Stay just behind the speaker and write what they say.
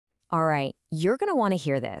All right, you're going to want to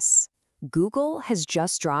hear this. Google has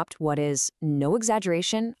just dropped what is, no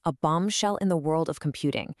exaggeration, a bombshell in the world of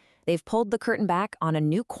computing. They've pulled the curtain back on a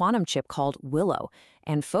new quantum chip called Willow.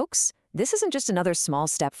 And folks, this isn't just another small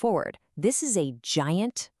step forward. This is a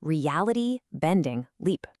giant, reality-bending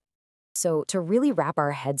leap. So to really wrap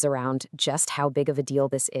our heads around just how big of a deal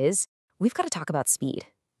this is, we've got to talk about speed.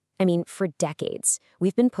 I mean, for decades,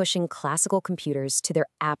 we've been pushing classical computers to their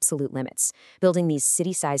absolute limits, building these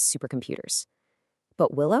city-sized supercomputers.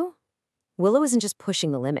 But Willow? Willow isn't just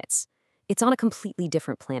pushing the limits. It's on a completely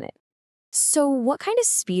different planet. So what kind of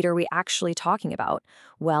speed are we actually talking about?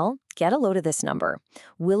 Well, get a load of this number.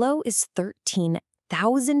 Willow is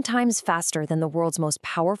 13,000 times faster than the world's most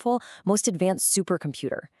powerful, most advanced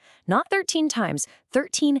supercomputer. Not 13 times,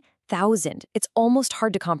 13,000. It's almost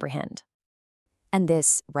hard to comprehend. And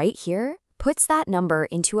this, right here, puts that number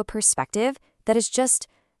into a perspective that is just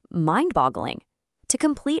mind-boggling. To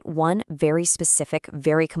complete one very specific,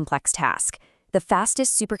 very complex task, the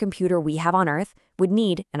fastest supercomputer we have on Earth would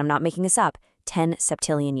need, and I'm not making this up, 10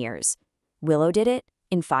 septillion years. Willow did it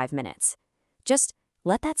in 5 minutes. Just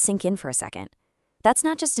let that sink in for a second. That's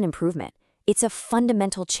not just an improvement. It's a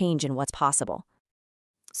fundamental change in what's possible.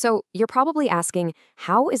 So you're probably asking,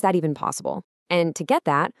 how is that even possible? And to get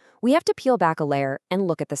that, we have to peel back a layer and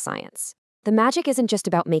look at the science. The magic isn't just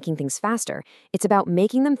about making things faster, it's about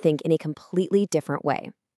making them think in a completely different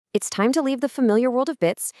way. It's time to leave the familiar world of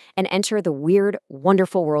bits and enter the weird,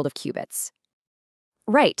 wonderful world of qubits.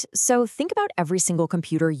 Right, so think about every single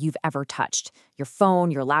computer you've ever touched. Your phone,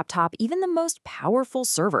 your laptop, even the most powerful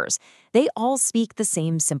servers. They all speak the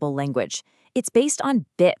same simple language. It's based on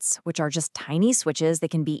bits, which are just tiny switches that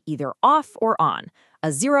can be either off or on,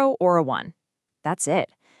 a 0 or a 1. That's it.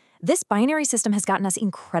 This binary system has gotten us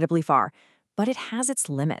incredibly far, but it has its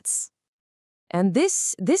limits. And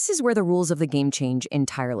this is where the rules of the game change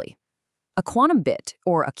entirely. A quantum bit,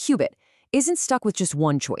 or a qubit, isn't stuck with just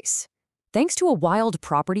one choice. Thanks to a wild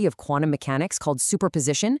property of quantum mechanics called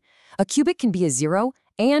superposition, a qubit can be a 0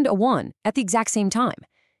 and a 1 at the exact same time.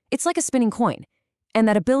 It's like a spinning coin. And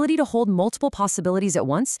that ability to hold multiple possibilities at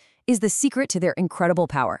once is the secret to their incredible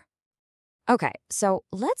power. Okay, so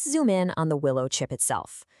let's zoom in on the Willow chip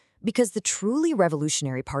itself. Because the truly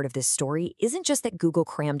revolutionary part of this story isn't just that Google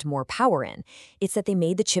crammed more power in, it's that they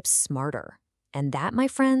made the chip smarter. And that, my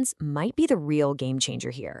friends, might be the real game changer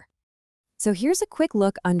here. So here's a quick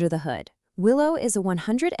look under the hood. Willow is a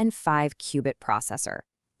 105-qubit processor.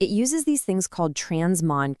 It uses these things called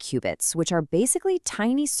transmon qubits, which are basically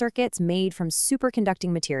tiny circuits made from superconducting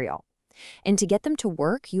material. And to get them to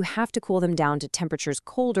work, you have to cool them down to temperatures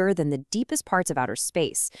colder than the deepest parts of outer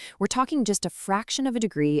space. We're talking just a fraction of a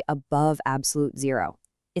degree above absolute zero.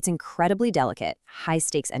 It's incredibly delicate,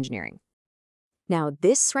 high-stakes engineering. Now,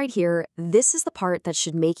 this right here, this is the part that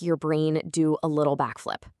should make your brain do a little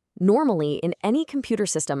backflip. Normally, in any computer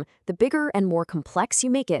system, the bigger and more complex you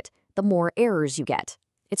make it, the more errors you get.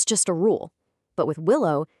 It's just a rule. But with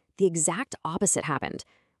Willow, the exact opposite happened.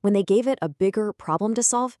 When they gave it a bigger problem to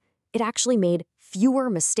solve, it actually made fewer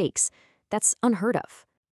mistakes. That's unheard of.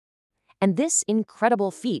 And this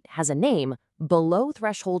incredible feat has a name: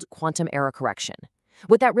 below-threshold quantum error correction.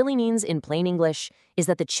 What that really means in plain English is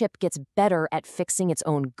that the chip gets better at fixing its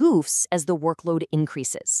own goofs as the workload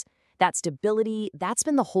increases. That stability, that's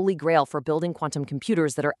been the holy grail for building quantum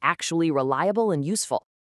computers that are actually reliable and useful.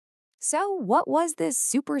 So what was this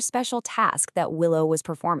super special task that Willow was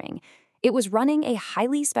performing? It was running a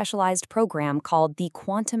highly specialized program called the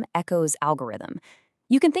quantum echoes algorithm.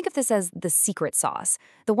 You can think of this as the secret sauce,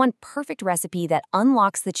 the one perfect recipe that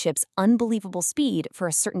unlocks the chip's unbelievable speed for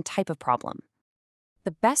a certain type of problem.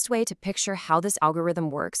 The best way to picture how this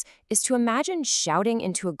algorithm works is to imagine shouting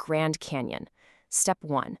into a Grand Canyon. Step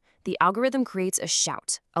 1. The algorithm creates a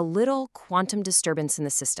shout, a little quantum disturbance in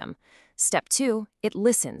the system. Step 2, it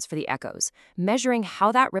listens for the echoes, measuring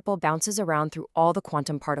how that ripple bounces around through all the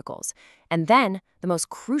quantum particles. And then, the most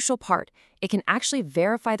crucial part, it can actually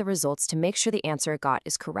verify the results to make sure the answer it got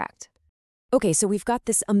is correct. Okay, so we've got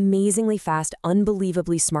this amazingly fast,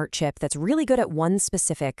 unbelievably smart chip that's really good at one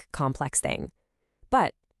specific, complex thing.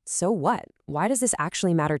 But so what? Why does this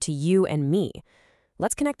actually matter to you and me?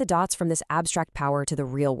 Let's connect the dots from this abstract power to the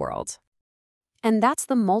real world. And that's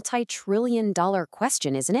the multi-trillion-dollar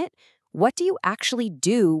question, isn't it? What do you actually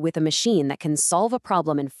do with a machine that can solve a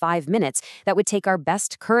problem in 5 minutes that would take our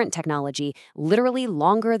best current technology literally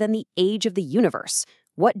longer than the age of the universe?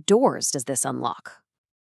 What doors does this unlock?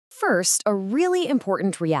 First, a really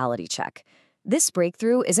important reality check. This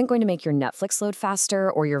breakthrough isn't going to make your Netflix load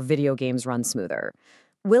faster or your video games run smoother.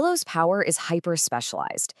 Willow's power is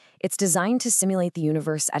hyper-specialized. It's designed to simulate the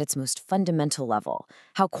universe at its most fundamental level,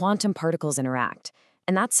 how quantum particles interact.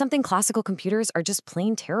 And that's something classical computers are just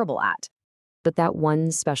plain terrible at. But that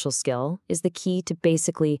one special skill is the key to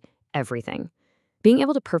basically everything. Being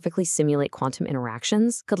able to perfectly simulate quantum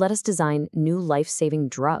interactions could let us design new life-saving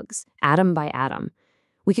drugs, atom by atom.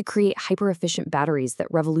 We could create hyper-efficient batteries that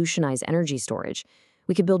revolutionize energy storage.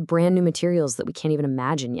 We could build brand new materials that we can't even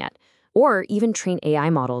imagine yet, or even train AI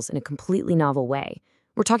models in a completely novel way.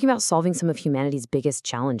 We're talking about solving some of humanity's biggest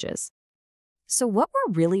challenges. So what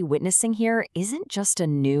we're really witnessing here isn't just a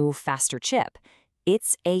new, faster chip.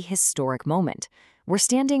 It's a historic moment. We're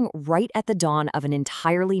standing right at the dawn of an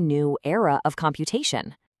entirely new era of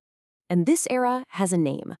computation. And this era has a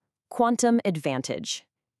name: quantum advantage.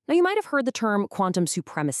 Now, you might have heard the term quantum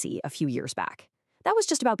supremacy a few years back. That was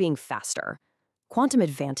just about being faster. Quantum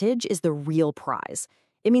advantage is the real prize.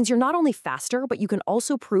 It means you're not only faster, but you can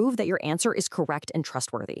also prove that your answer is correct and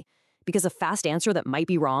trustworthy. Because a fast answer that might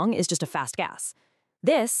be wrong is just a fast guess.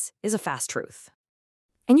 This is a fast truth.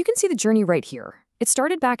 And you can see the journey right here. It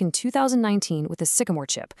started back in 2019 with the Sycamore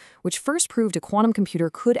chip, which first proved a quantum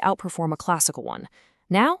computer could outperform a classical one.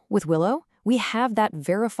 Now, with Willow, we have that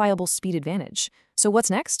verifiable speed advantage. So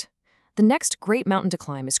what's next? The next great mountain to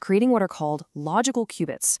climb is creating what are called logical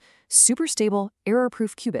qubits, super stable,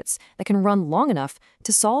 error-proof qubits that can run long enough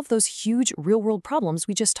to solve those huge real-world problems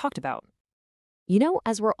we just talked about. You know,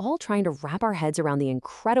 as we're all trying to wrap our heads around the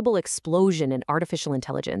incredible explosion in artificial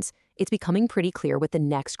intelligence, it's becoming pretty clear what the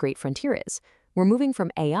next great frontier is. We're moving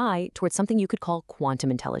from AI towards something you could call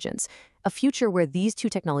quantum intelligence, a future where these two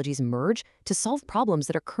technologies merge to solve problems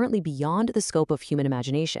that are currently beyond the scope of human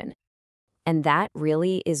imagination. And that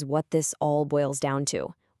really is what this all boils down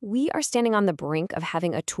to. We are standing on the brink of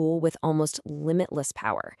having a tool with almost limitless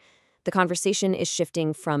power. The conversation is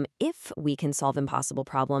shifting from if we can solve impossible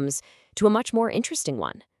problems to a much more interesting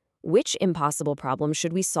one. Which impossible problem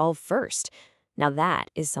should we solve first? Now that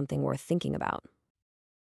is something worth thinking about.